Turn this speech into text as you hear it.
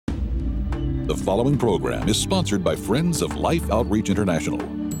The following program is sponsored by Friends of Life Outreach International.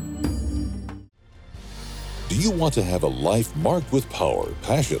 Do you want to have a life marked with power,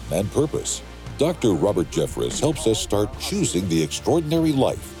 passion, and purpose? Dr. Robert Jeffress helps us start choosing the extraordinary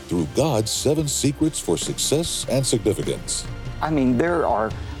life through God's 7 secrets for success and significance. I mean, there are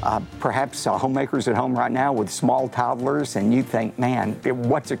perhaps homemakers at home right now with small toddlers, and you think, man,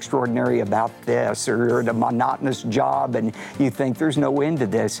 what's extraordinary about this? Or you're at a monotonous job, and you think there's no end to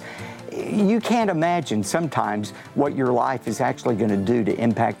this. You can't imagine sometimes what your life is actually going to do to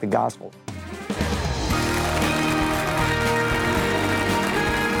impact the gospel.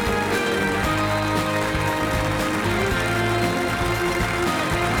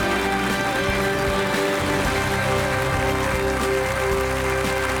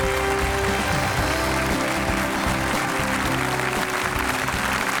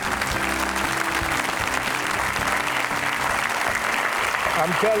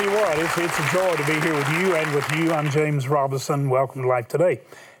 I'm telling you what, it's a joy to be here with you and with you. I'm James Robinson. Welcome to Life Today.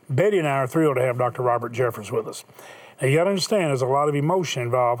 Betty and I are thrilled to have Dr. Robert Jeffress with us. Now, you got to understand, there's a lot of emotion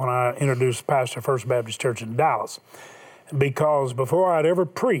involved when I introduced pastor of First Baptist Church in Dallas, because before I'd ever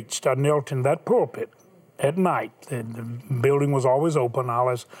preached, I knelt in that pulpit at night. The building was always open. I'll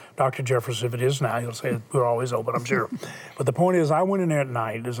ask Dr. Jeffress if it is now. He'll say we're always open, I'm sure. But the point is, I went in there at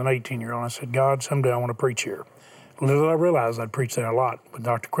night as an 18-year-old, and I said, God, someday I want to preach here. Little I realized I'd preach there a lot with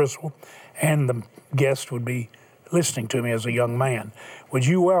Dr. Crystal, and the guest would be listening to me as a young man. Would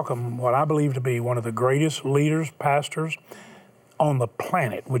you welcome what I believe to be one of the greatest leaders, pastors on the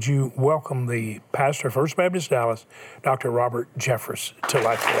planet? Would you welcome the pastor of First Baptist Dallas, Dr. Robert Jeffress, to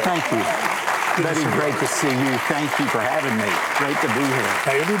Life Today? Thank you. Betty, great to see you. Thank you for having me. Great to be here.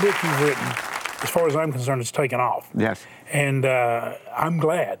 Now, every book you've written, as far as I'm concerned, it's taken off. Yes. And I'm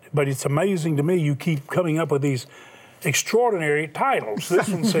glad. But it's amazing to me you keep coming up with these extraordinary titles. This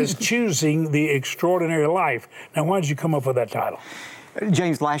one says Choosing the Extraordinary Life. Now, why did you come up with that title?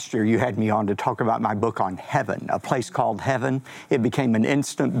 James, last year you had me on to talk about my book on heaven, A Place Called Heaven. It became an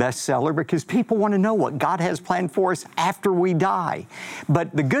instant bestseller because people want to know what God has planned for us after we die.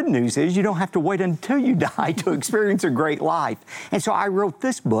 But the good news is you don't have to wait until you die to experience a great life. And so I wrote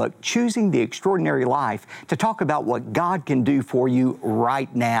this book, Choosing the Extraordinary Life, to talk about what God can do for you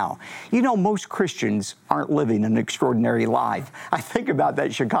right now. You know, most Christians aren't living an extraordinary life. I think about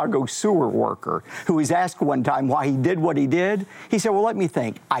that Chicago sewer worker who was asked one time why he did what he did. He said, well, let me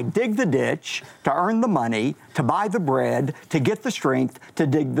think. I dig the ditch to earn the money, to buy the bread, to get the strength to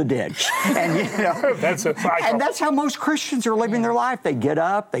dig the ditch. And you know, that's how most Christians are living their life. They get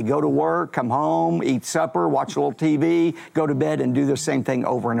up, they go to work, come home, eat supper, watch a little TV, go to bed, and do the same thing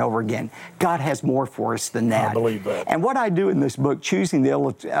over and over again. God has more for us than that. I believe that. And what I do in this book, Choosing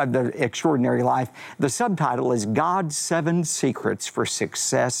the Extraordinary Life, the subtitle is God's 7 Secrets for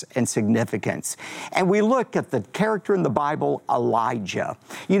Success and Significance. And we look at the character in the Bible, Elijah.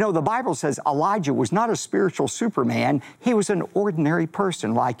 You know, the Bible says Elijah was not a spiritual Superman. He was an ordinary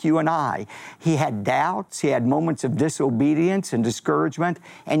person like you and I. He had doubts. He had moments of disobedience and discouragement.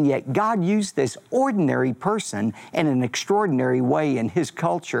 And yet God used this ordinary person in an extraordinary way in His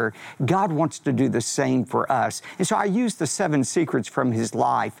culture. God wants to do the same for us. And so I use the 7 secrets from his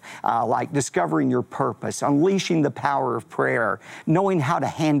life, like discovering your purpose, unleashing the power of prayer, knowing how to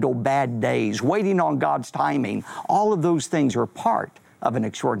handle bad days, waiting on God's timing. All of those things are part of an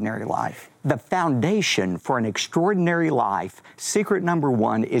extraordinary life. The foundation for an extraordinary life, secret number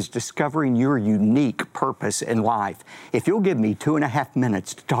 1, is discovering your unique purpose in life. If you'll give me 2.5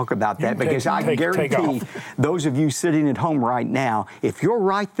 minutes to talk about that, because I guarantee those of you sitting at home right now, if you'll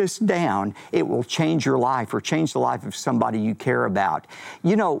write this down, it will change your life or change the life of somebody you care about.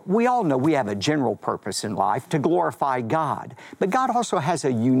 You know, we all know we have a general purpose in life to glorify God, but God also has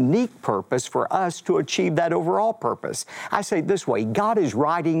a unique purpose for us to achieve that overall purpose. I say it this way, God is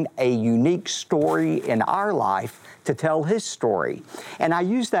writing a unique story in our life to tell His story. And I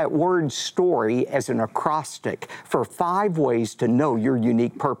use that word story as an acrostic for 5 ways to know your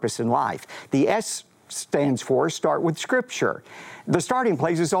unique purpose in life. The S stands for start with Scripture. The starting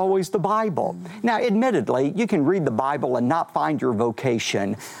place is always the Bible. Now, admittedly, you can read the Bible and not find your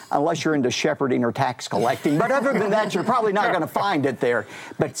vocation unless you're into shepherding or tax collecting. But other than that, you're probably not going to find it there.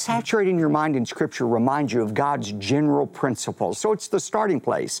 But saturating your mind in Scripture reminds you of God's general principles. So it's the starting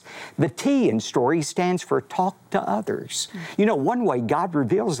place. The T in story stands for talk to others. You know, one way God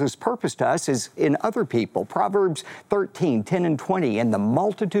reveals His purpose to us is in other people. Proverbs 13, 10 and 20, in the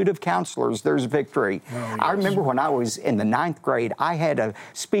multitude of counselors, there's victory. Oh, yes. I remember when I was in the 9th grade, I had a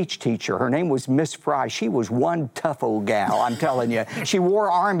speech teacher. Her name was Miss Fry. She was one tough old gal, I'm telling you. She wore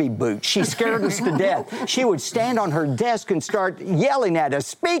army boots. She scared us to death. She would stand on her desk and start yelling at us,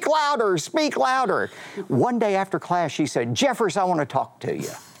 "Speak louder, speak louder." One day after class, she said, "Jeffress, I want to talk to you."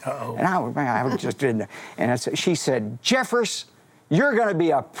 Uh-oh. And I was just in there. And she said, "Jeffress, you're going to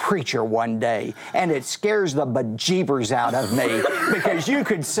be a preacher one day." And it scares the bejeebers out of me because you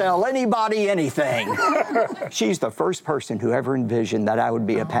could sell anybody anything. She's the first person who ever envisioned that I would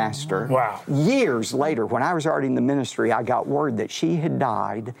be a pastor. Wow. Years later, when I was already in the ministry, I got word that she had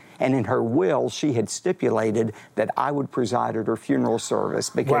died, and in her will, she had stipulated that I would preside at her funeral service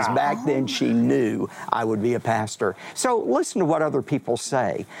because Wow. back then she knew I would be a pastor. So listen to what other people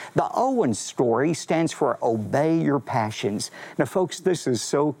say. The Owen story stands for obey your passions. Now, folks, this is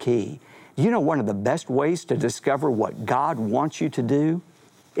so key. You know, one of the best ways to discover what God wants you to do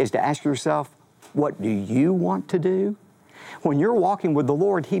is to ask yourself, what do you want to do? When you're walking with the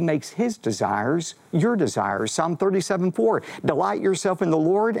Lord, He makes His desires your desires. Psalm 37:4, delight yourself in the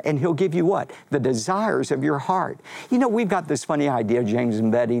Lord, and He'll give you what? The desires of your heart. You know, we've got this funny idea, James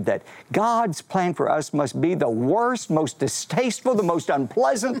and Betty, that God's plan for us must be the worst, most distasteful, the most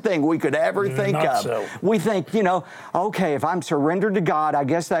unpleasant thing we could ever think Not of. so. We think, you know, okay, if I'm surrendered to God, I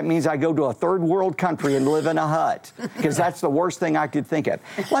guess that means I go to a third world country and live in a hut, because that's the worst thing I could think of.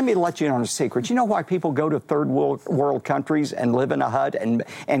 Let me let you in on a secret. You know why people go to third world countries and live in a hut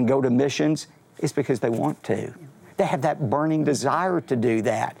and go to missions? It's because they want to. They have that burning desire to do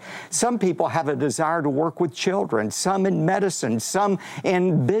that. Some people have a desire to work with children, some in medicine, some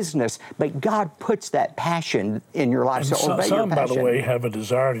in business, but God puts that passion in your life. And So obey your some, passion. by the way, have a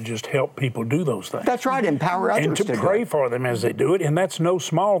desire to just help people do those things. That's right, empower others and to do pray it. for them as they do it, and that's no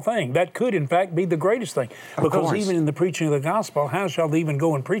small thing. That could, in fact, be the greatest thing. Because course. even in the preaching of the gospel, how shall they even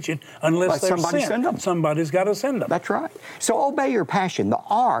go and preach it unless Let they're somebody sent? send them. Somebody's got to send them. That's right. So obey your passion. The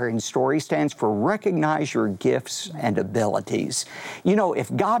R in story stands for recognize your gifts and abilities. You know,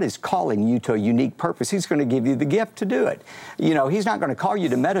 if God is calling you to a unique purpose, He's going to give you the gift to do it. You know, He's not going to call you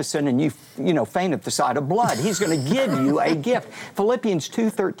to medicine and you faint at the sight of blood. He's going to give you a gift. Philippians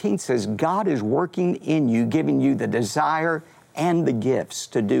 2:13 says, God is working in you, giving you the desire and the gifts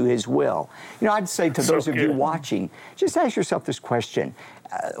to do His will. You know, I'd say to those of you watching, just ask yourself this question.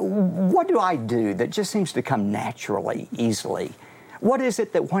 What do I do that just seems to come naturally, easily? What is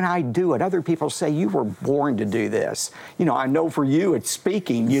it that when I do it, other people say, you were born to do this? You know, I know for you it's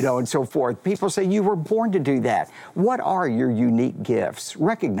speaking, and so forth. People say you were born to do that. What are your unique gifts?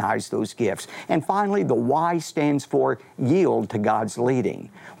 Recognize those gifts. And finally, the Y stands for yield to God's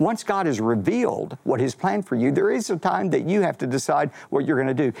leading. Once God has revealed what His plan for you, there is a time that you have to decide what you're going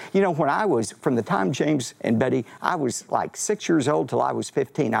to do. You know, when I was, from the time James and Betty, I was like 6 years old till I was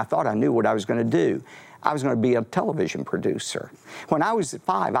 15, I thought I knew what I was going to do. I was going to be a television producer. When I was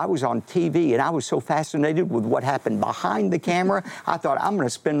 5, I was on TV, and I was so fascinated with what happened behind the camera, I thought, I'm going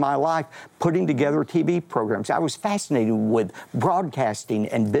to spend my life putting together TV programs. I was fascinated with broadcasting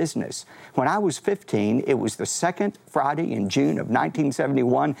and business. When I was 15, it was the second Friday in June of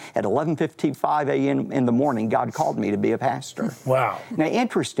 1971 at 11:55 a.m. in the morning, God called me to be a pastor. Wow. Now,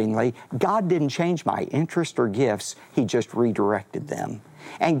 interestingly, God didn't change my interest or gifts. He just redirected them.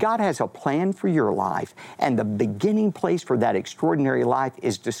 And God has a plan for your life, and the beginning place for that extraordinary life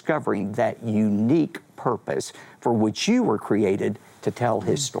is discovering that unique purpose for which you were created to tell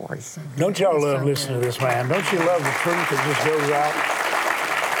His story. Don't y'all love listening to this man? Don't you love the truth that just goes out?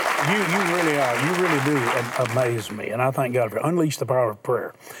 You really are. You really do amaze me, and I thank God for it. Unleash the power of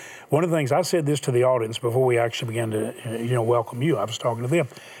prayer. One of the things, I said this to the audience before we actually began to, welcome you. I was talking to them,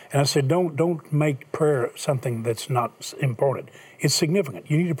 and I said, don't make prayer something that's not important. It's significant.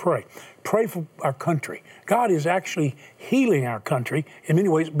 You need to pray. Pray for our country. God is actually healing our country in many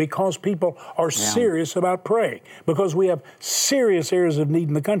ways because people are serious about praying, because we have serious areas of need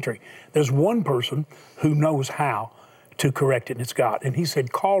in the country. There's one person who knows how to correct it, and it's God. And He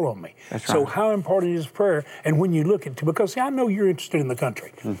said, call on me. That's so right. how important is prayer? And when you look at, because see, I know you're interested in the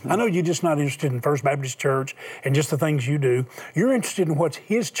country. I know you're just not interested in First Baptist Church and just the things you do. You're interested in what's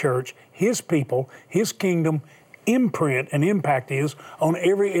His church, His people, His kingdom, imprint and impact is on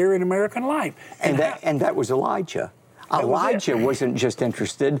every area in American life. And that was Elijah. Elijah wasn't just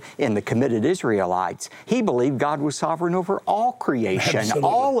interested in the committed Israelites. He believed God was sovereign over all creation, Absolutely.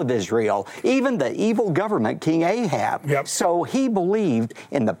 all of Israel, even the evil government, King Ahab. Yep. So he believed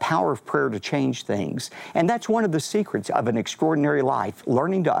in the power of prayer to change things. And that's one of the secrets of an extraordinary life,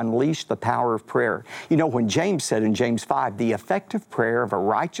 learning to unleash the power of prayer. You know, when James said in James 5, the effective prayer of a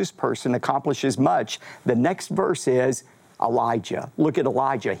righteous person accomplishes much, the next verse is, Elijah. Look at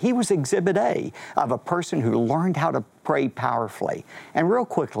Elijah. He was exhibit A of a person who learned how to pray powerfully. And real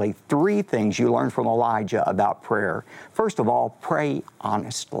quickly, 3 things you learn from Elijah about prayer. First of all, pray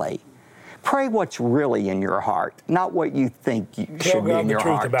honestly. Pray what's really in your heart, not what you think should be in your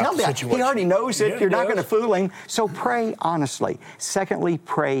heart. Tell God, He already knows it. You're not going to fool Him. So pray honestly. Secondly,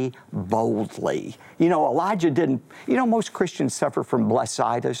 pray boldly. You know, Elijah didn't, you know, most Christians suffer from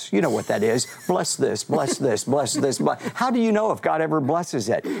blessitis. You know what that is. Bless this, bless this, bless this. How do you know if God ever blesses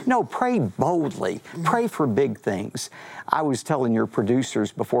it? No, pray boldly. Pray for big things. I was telling your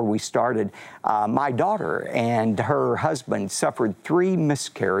producers before we started, my daughter and her husband suffered 3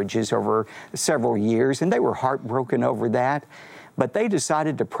 miscarriages over several years, and they were heartbroken over that. But they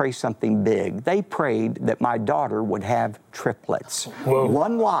decided to pray something big. They prayed that my daughter would have triplets. Whoa.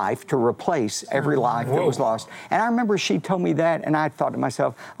 1 life to replace every life that was lost. And I remember she told me that, and I thought to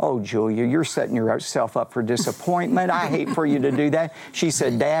myself, oh, Julia, you're setting yourself up for disappointment. I hate for you to do that. She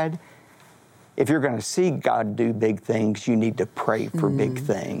said, Dad, if you're going to see God do big things, you need to pray for big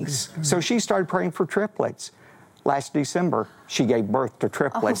things. So she started praying for triplets. Last December, she gave birth to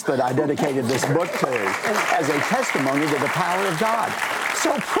triplets that I dedicated this book to as a testimony to the power of God.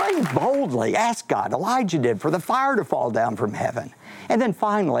 So pray boldly. Ask God, Elijah did, for the fire to fall down from heaven. And then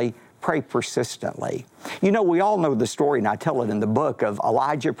finally, pray persistently. You know, we all know the story, and I tell it in the book, of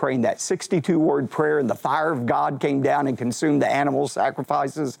Elijah praying that 62-word prayer, and the fire of God came down and consumed the animal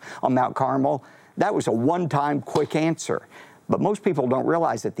sacrifices on Mount Carmel. That was a one-time quick answer. But most people don't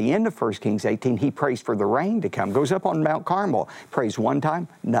realize at the end of 1 Kings 18, he prays for the rain to come. Goes up on Mount Carmel, prays 1 time,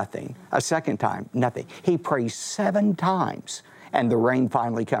 nothing. A 2nd time, nothing. He prays 7 times, and the rain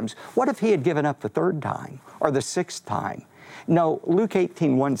finally comes. What if he had given up the 3rd time or the 6th time? No, Luke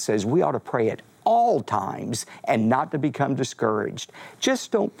 18:1 says we ought to pray at all times and not to become discouraged.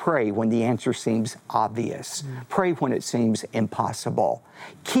 Just don't pray when the answer seems obvious. Pray when it seems impossible.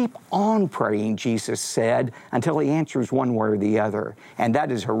 Keep on praying, Jesus said, until He answers one way or the other. And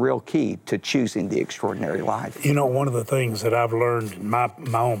that is a real key to choosing the extraordinary life. You know, one of the things that I've learned in my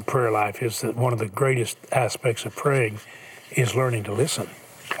own prayer life is that one of the greatest aspects of praying is learning to listen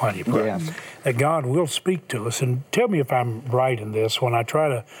while you pray. Yes. That God will speak to us. And tell me if I'm right in this. When I try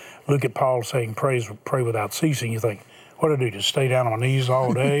to look at Paul saying pray without ceasing, you think, what do I do? Just stay down on my knees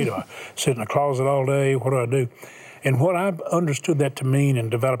all day? Do I sit in the closet all day? What do I do? And what I've understood that to mean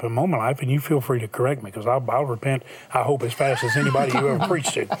and develop in my own life, and you feel free to correct me, because I'll repent, I hope, as fast as anybody you ever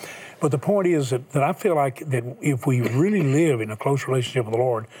preached to. But the point is that I feel like that if we really live in a close relationship with the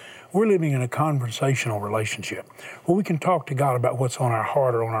Lord, we're living in a conversational relationship where we can talk to God about what's on our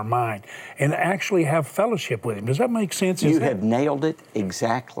heart or on our mind and actually have fellowship with Him. Does that make sense? You have nailed it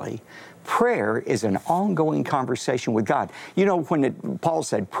exactly. Prayer is an ongoing conversation with God. You know, when Paul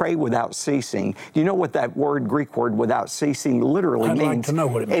said, pray without ceasing, do you know what that word, Greek word, without ceasing, literally means? I'd like to know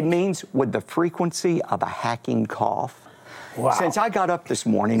what it means. It means with the frequency of a hacking cough. Wow. Since I got up this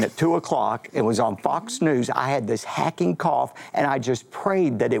morning at 2 o'clock, it was on Fox News, I had this hacking cough, and I just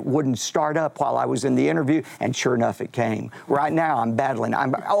prayed that it wouldn't start up while I was in the interview, and sure enough, it came. Right now, I'm battling.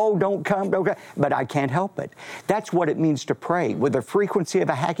 Don't come, but I can't help it. That's what it means to pray, with the frequency of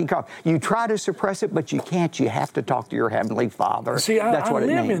a hacking cough. You try to suppress it, but you can't. You have to talk to your Heavenly Father. See, That's what I it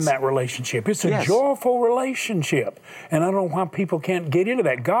live means. in that relationship. It's a Yes. joyful relationship, and I don't know why people can't get into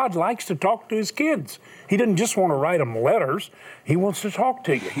that. God likes to talk to His kids. He doesn't just want to write them letters. He wants to talk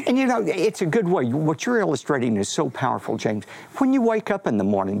to you. And you know, it's a good way. What you're illustrating is so powerful, James. When you wake up in the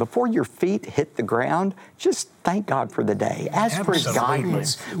morning, before your feet hit the ground, just thank God for the day. Ask for His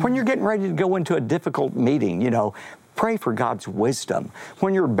guidance. When you're getting ready to go into a difficult meeting, you know, pray for God's wisdom.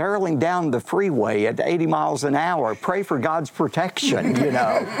 When you're barreling down the freeway at 80 miles an hour, pray for God's protection, you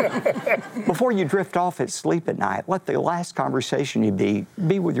know. Before you drift off at sleep at night, let the last conversation you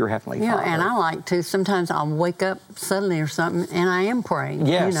be with your Heavenly Father. Yeah, and I like to. Sometimes I'll wake up suddenly or something, and I am praying.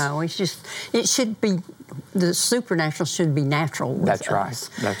 Yes. You know, it's just, it should be, the supernatural should be natural with That's right. us.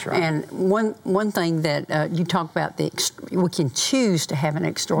 That's right. And one thing that you talk about, we can choose to have an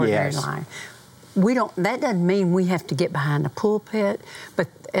extraordinary Yes. life. That doesn't mean we have to get behind a pulpit, but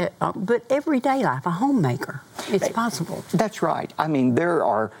everyday life, a homemaker, it's possible. That's right. I mean, there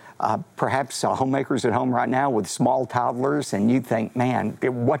are perhaps homemakers at home right now with small toddlers, and you think, man,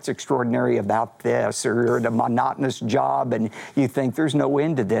 what's extraordinary about this? Or you're at a monotonous job and you think there's no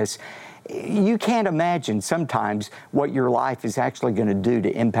end to this. You can't imagine sometimes what your life is actually going to do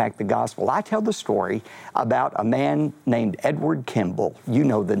to impact the gospel. I tell the story about a man named Edward Kimball. You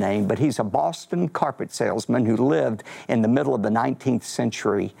know the name, but he's a Boston carpet salesman who lived in the middle of the 19th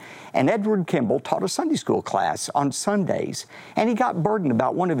century. And Edward Kimball taught a Sunday school class on Sundays. And he got burdened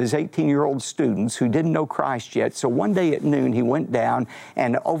about one of his 18-year-old students who didn't know Christ yet. So one day at noon, he went down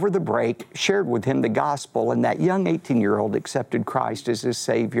and over the break shared with him the gospel. And that young 18-year-old accepted Christ as his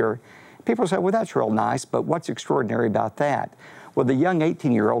Savior. People say, well, that's real nice, but what's extraordinary about that? Well, the young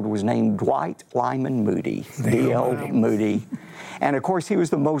 18-year-old was named Dwight Lyman Moody, D.L. Moody. And of course, he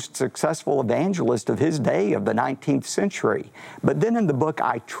was the most successful evangelist of his day of the 19th century. But then in the book,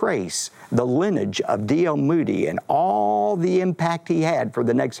 I trace the lineage of D.L. Moody and all the impact he had for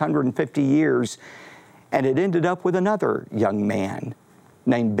the next 150 years. And it ended up with another young man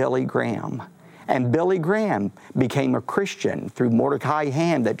named Billy Graham. And Billy Graham became a Christian through Mordecai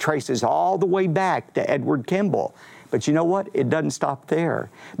Ham that traces all the way back to Edward Kimball. But you know what? It doesn't stop there.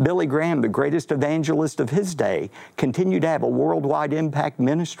 Billy Graham, the greatest evangelist of his day, continued to have a worldwide impact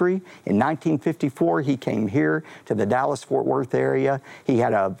ministry. In 1954, he came here to the Dallas-Fort Worth area. He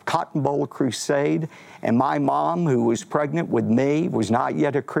had a Cotton Bowl crusade. And my mom, who was pregnant with me, was not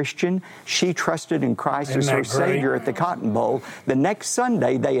yet a Christian. She trusted in Christ as her Savior at the Cotton Bowl. The next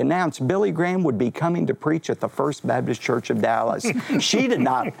Sunday, they announced Billy Graham would be coming to preach at the First Baptist Church of Dallas. She did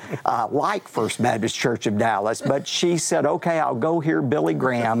not like First Baptist Church of Dallas, but she said, okay, I'll go hear Billy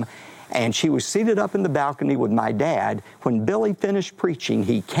Graham. And she was seated up in the balcony with my dad. When Billy finished preaching,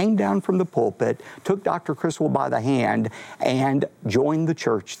 he came down from the pulpit, took Dr. Criswell by the hand, and joined the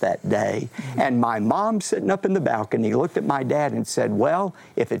church that day. And my mom, sitting up in the balcony, looked at my dad and said, well,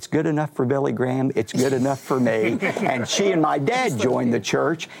 if it's good enough for Billy Graham, it's good enough for me. And she and my dad joined the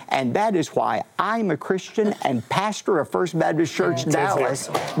church, and that is why I'm a Christian and pastor of First Baptist Church Dallas,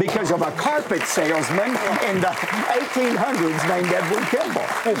 because of a carpet salesman in the 1800s named Edward Kimball.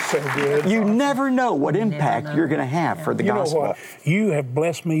 That's so good. You never know what impact you're going to have for the gospel. You know what? You have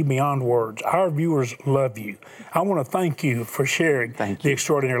blessed me beyond words. Our viewers love you. I want to thank you for sharing the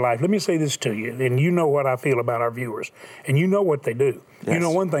extraordinary life. Let me say this to you, and you know what I feel about our viewers, and you know what they do. Yes. You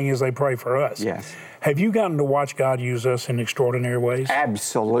know, one thing is they pray for us. Yes. Have you gotten to watch God use us in extraordinary ways?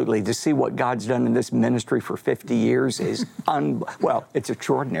 Absolutely. To see what God's done in this ministry for 50 years is, well, it's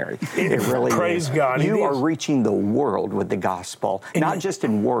extraordinary. It really Praise is. God. You are reaching the world with the gospel, not just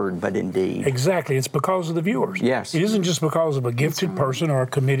in word, but in deed. Exactly. It's because of the viewers. Yes. It isn't just because of a gifted person or a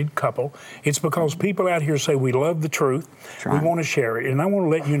committed couple. It's because people out here say, we love the truth. We want to share it. And I want to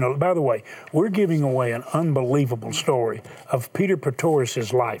let you know, by the way, we're giving away an unbelievable story of Peter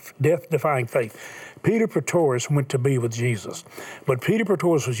Pretorius' life, death-defying faith. Peter Pretorius went to be with Jesus. But Peter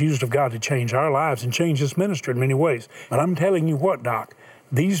Pretorius was used of God to change our lives and change this ministry in many ways. But I'm telling you what, Doc,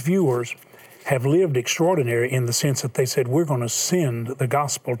 these viewers have lived extraordinary in the sense that they said, we're going to send the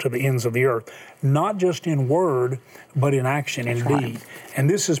gospel to the ends of the earth, not just in word, but in action, in deed. And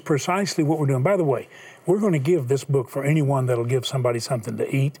this is precisely what we're doing. By the way, we're going to give this book for anyone that'll give somebody something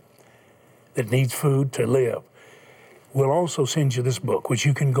to eat, that needs food to live. We'll also send you this book, which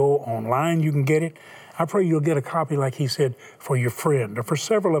you can go online, you can get it. I pray you'll get a copy, like he said, for your friend or for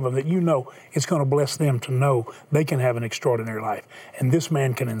several of them that you know it's going to bless them to know they can have an extraordinary life. And this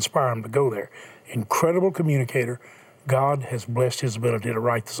man can inspire them to go there. Incredible communicator. God has blessed his ability to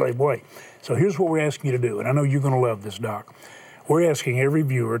write the same way. So here's what we're asking you to do, and I know you're going to love this, Doc. We're asking every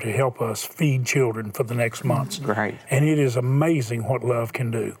viewer to help us feed children for the next months. Great. And it is amazing what love can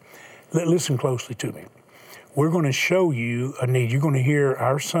do. Listen closely to me. We're going to show you a need. You're going to hear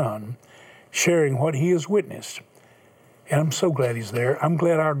our son sharing what he has witnessed. And I'm so glad he's there. I'm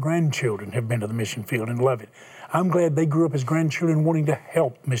glad our grandchildren have been to the mission field and love it. I'm glad they grew up as grandchildren wanting to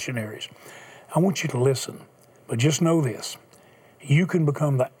help missionaries. I want you to listen, but just know this. You can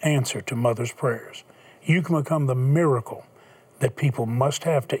become the answer to mother's prayers. You can become the miracle that people must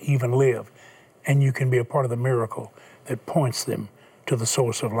have to even live. And you can be a part of the miracle that points them to the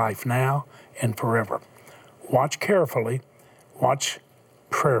source of life now and forever. Watch carefully, watch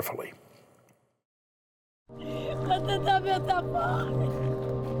prayerfully.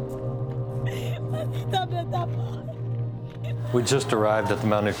 We just arrived at the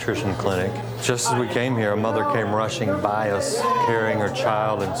malnutrition clinic. Just as we came here, a mother came rushing by us, carrying her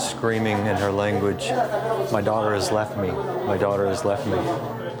child and screaming in her language, "My daughter has left me. My daughter has left me."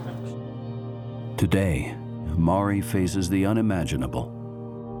 Today, Mari faces the unimaginable.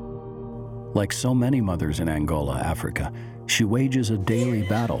 Like so many mothers in Angola, Africa, She wages a daily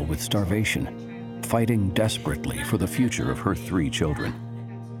battle with starvation, fighting desperately for the future of her 3 children.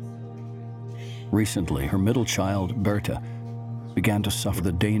 Recently, her middle child, Berta, began to suffer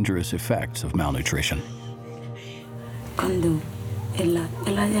the dangerous effects of malnutrition. Quando ela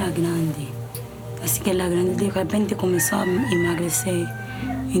era grande, assim que ela grande, de repente começou a emagrecer.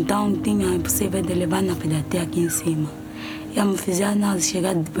 Então tinha a impossível de levar na pediatria aqui em cima. E a me fizer análise,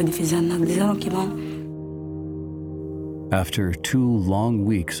 chegar depois de fazer análise, disseram que vão. After 2 long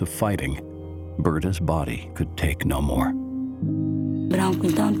weeks of fighting, Berta's body could take no more. Branco,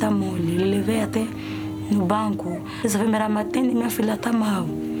 então tá mole. Levei até no banco. Essa enfermeira me atende, minha filha tá mal.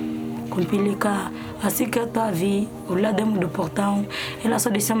 Complicar. Assim que eu tô a vir, o lado do portão, ela só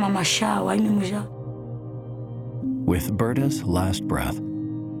disse mamãe chá, aí mesmo já. With Berta's last breath,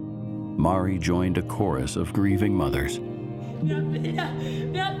 Mari joined a chorus of grieving mothers. Minha filha,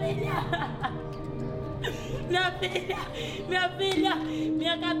 minha filha, minha filha, minha filha,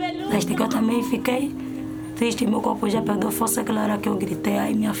 minha cabeluda. Desde que eu também fiquei triste, meu corpo já perdeu força, aquela hora que eu gritei,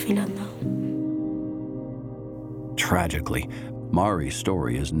 ai minha filha não. Tragically, Mari's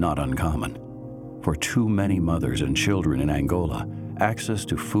story is not uncommon. For too many mothers and children in Angola, access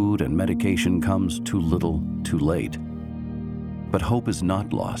to food and medication comes too little, too late. But hope is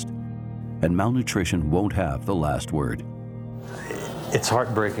not lost, and malnutrition won't have the last word. It's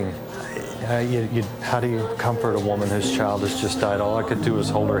heartbreaking. How do you comfort a woman whose child has just died? All I could do was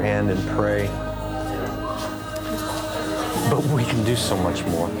hold her hand and pray. But we can do so much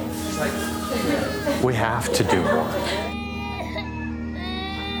more. We have to do more.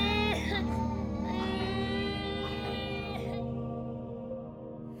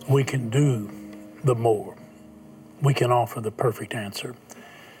 We can do the more. We can offer the perfect answer.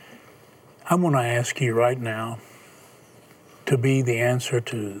 I want to ask you right now to be the answer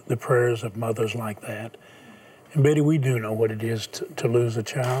to the prayers of mothers like that. And Betty, we do know what it is to lose a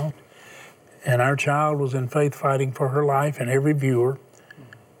child. And our child was in faith fighting for her life, and every viewer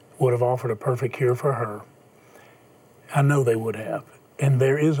would have offered a perfect cure for her. I know they would have. And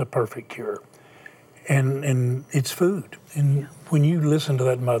there is a perfect cure. And it's food. And when you listen to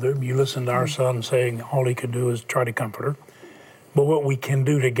that mother, you listen to our son saying all he could do is try to comfort her. But what we can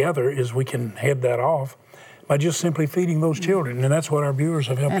do together is we can head that off by just simply feeding those children. And that's what our viewers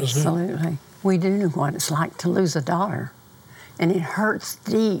have helped us do. Absolutely. We do know what it's like to lose a daughter. And it hurts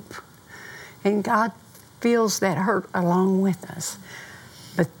deep. And God feels that hurt along with us.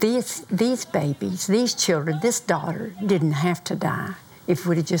 But these babies, these children, this daughter didn't have to die if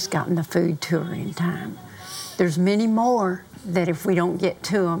we'd have just gotten the food to her in time. There's many more that if we don't get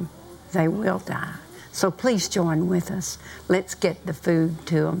to them, they will die. So please join with us. Let's get the food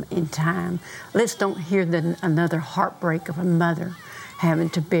to them in time. Let's don't hear another heartbreak of a mother having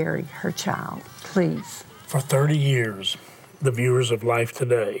to bury her child, please. For 30 years, the viewers of Life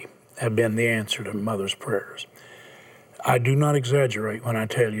Today have been the answer to mothers' prayers. I do not exaggerate when I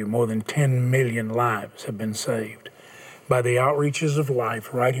tell you more than 10 million lives have been saved by the outreaches of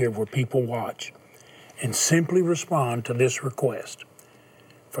Life right here where people watch and simply respond to this request.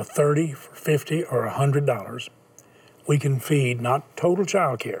 For $30, for $50, or $100, we can feed not total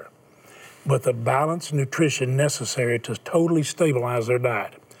child care, but the balanced nutrition necessary to totally stabilize their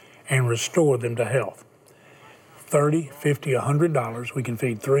diet and restore them to health. $30, $50, $100, we can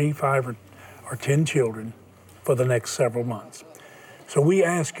feed 3, 5, or 10 children for the next several months. So we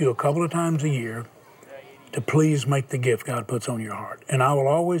ask you a couple of times a year to please make the gift God puts on your heart. And I will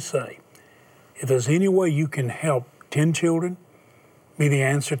always say, if there's any way you can help 10 children, be the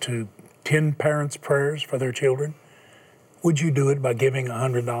answer to 10 parents' prayers for their children, would you do it by giving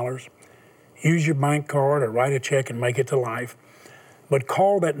 $100? Use your bank card or write a check and make it to Life. But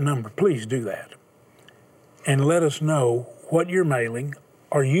call that number, please do that. And let us know what you're mailing,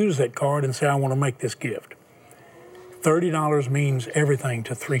 or use that card and say, I want to make this gift. $30 means everything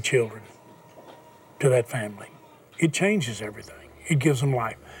to 3 children, to that family. It changes everything. It gives them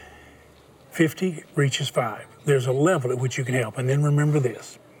life. 50 reaches 5. There's a level at which you can help. And then remember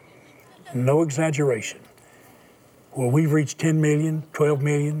this, no exaggeration. Where we've reached 10 million, 12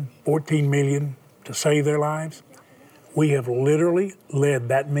 million, 14 million to save their lives, we have literally led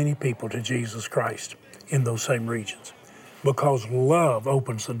that many people to Jesus Christ in those same regions, because love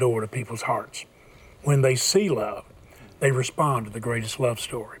opens the door to people's hearts. When they see love, they respond to the greatest love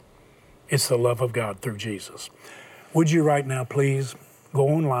story. It's the love of God through Jesus. Would you right now please go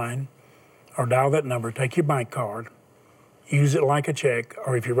online or dial that number, take your bank card, use it like a check,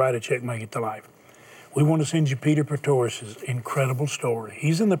 or if you write a check, make it to Life. We want to send you Peter Pretorius' incredible story.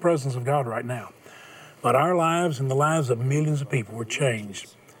 He's in the presence of God right now. But our lives and the lives of millions of people were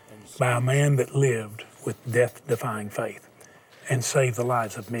changed by a man that lived with death-defying faith. and save the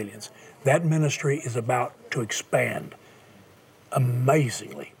lives of millions. That ministry is about to expand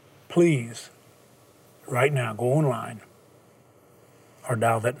amazingly. Please, right now, go online or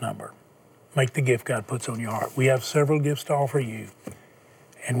dial that number. Make the gift God puts on your heart. We have several gifts to offer you,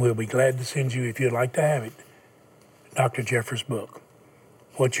 and we'll be glad to send you, if you'd like to have it, Dr. Jeffress' book.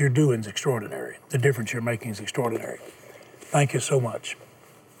 What you're doing is extraordinary. The difference you're making is extraordinary. Thank you so much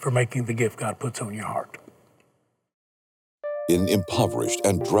for making the gift God puts on your heart. In impoverished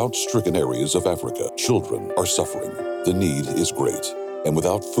and drought-stricken areas of Africa, children are suffering. The need is great, and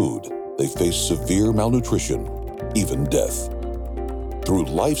without food, they face severe malnutrition, even death. Through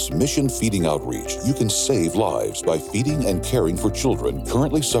Life's Mission Feeding Outreach, you can save lives by feeding and caring for children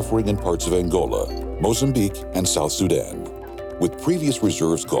currently suffering in parts of Angola, Mozambique, and South Sudan. With previous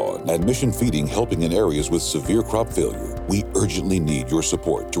reserves gone and mission feeding helping in areas with severe crop failure, we urgently need your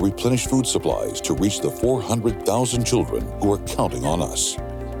support to replenish food supplies to reach the 400,000 children who are counting on us.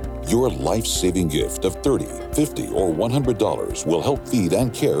 Your life-saving gift of $30, $50, or $100 will help feed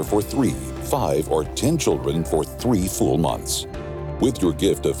and care for 3, 5, or 10 children for 3 full months. With your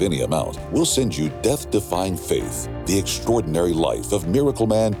gift of any amount, we'll send you Death-Defying Faith, the extraordinary life of miracle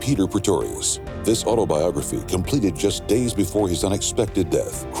man Peter Pretorius. This autobiography, completed just days before his unexpected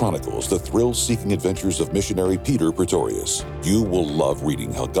death, chronicles the thrill-seeking adventures of missionary Peter Pretorius. You will love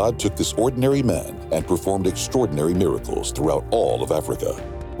reading how God took this ordinary man and performed extraordinary miracles throughout all of Africa.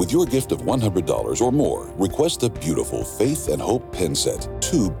 With your gift of $100 or more, request the beautiful Faith and Hope pen set,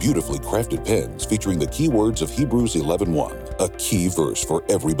 2 beautifully crafted pens featuring the key words of Hebrews 11:1, a key verse for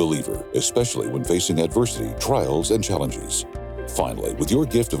every believer, especially when facing adversity, trials, and challenges. Finally, with your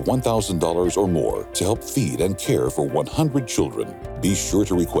gift of $1,000 or more to help feed and care for 100 children, be sure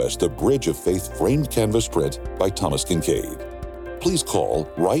to request the Bridge of Faith framed canvas print by Thomas Kincaid. Please call,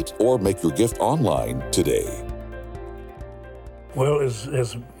 write, or make your gift online today. Well,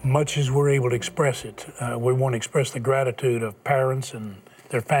 as much as we're able to express it, we want to express the gratitude of parents and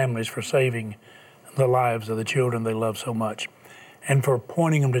their families for saving the lives of the children they love so much and for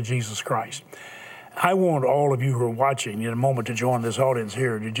pointing them to Jesus Christ. I want all of you who are watching in a moment to join this audience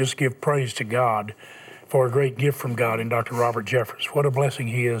here to just give praise to God for a great gift from God in Dr. Robert Jeffress. What a blessing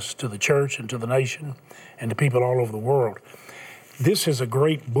he is to the church and to the nation and to people all over the world. This is a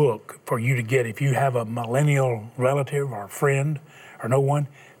great book for you to get if you have a millennial relative or friend or no one.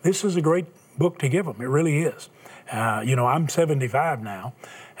 This is a great book to give them. It really is. I'm 75 now,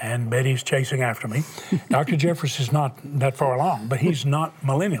 and Betty's chasing after me. Dr. Jeffress is not that far along, but he's not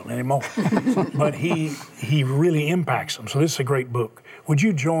millennial anymore. But he really impacts them. So this is a great book. Would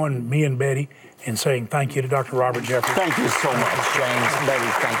you join me and Betty in saying thank you to Dr. Robert Jeffress? Thank you so much, James.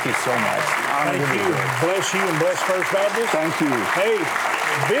 Betty, thank you so much. Thank you. Bless you and bless First Baptist. Thank you. Hey,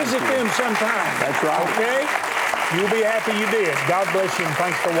 visit them sometime. That's right. Okay? You'll be happy you did. God bless you and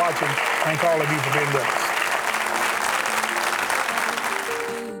thanks for watching. Thank all of you for being with us.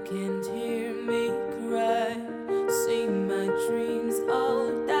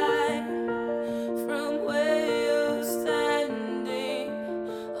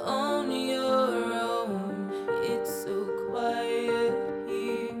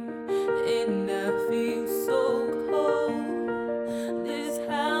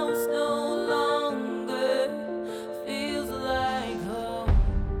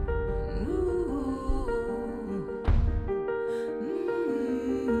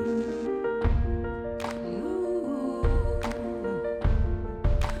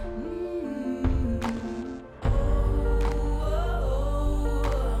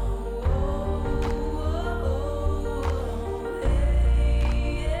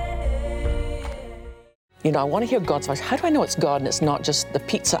 I want to hear God's voice. How do I know it's God and it's not just the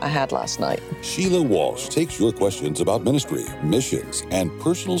pizza I had last night? Sheila Walsh takes your questions about ministry, missions, and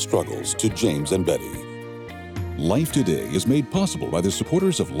personal struggles to James and Betty. Life Today is made possible by the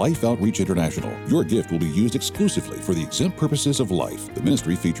supporters of Life Outreach International. Your gift will be used exclusively for the exempt purposes of life. The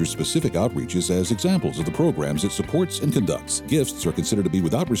ministry features specific outreaches as examples of the programs it supports and conducts. Gifts are considered to be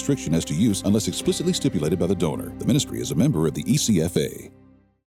without restriction as to use unless explicitly stipulated by the donor. The ministry is a member of the ECFA.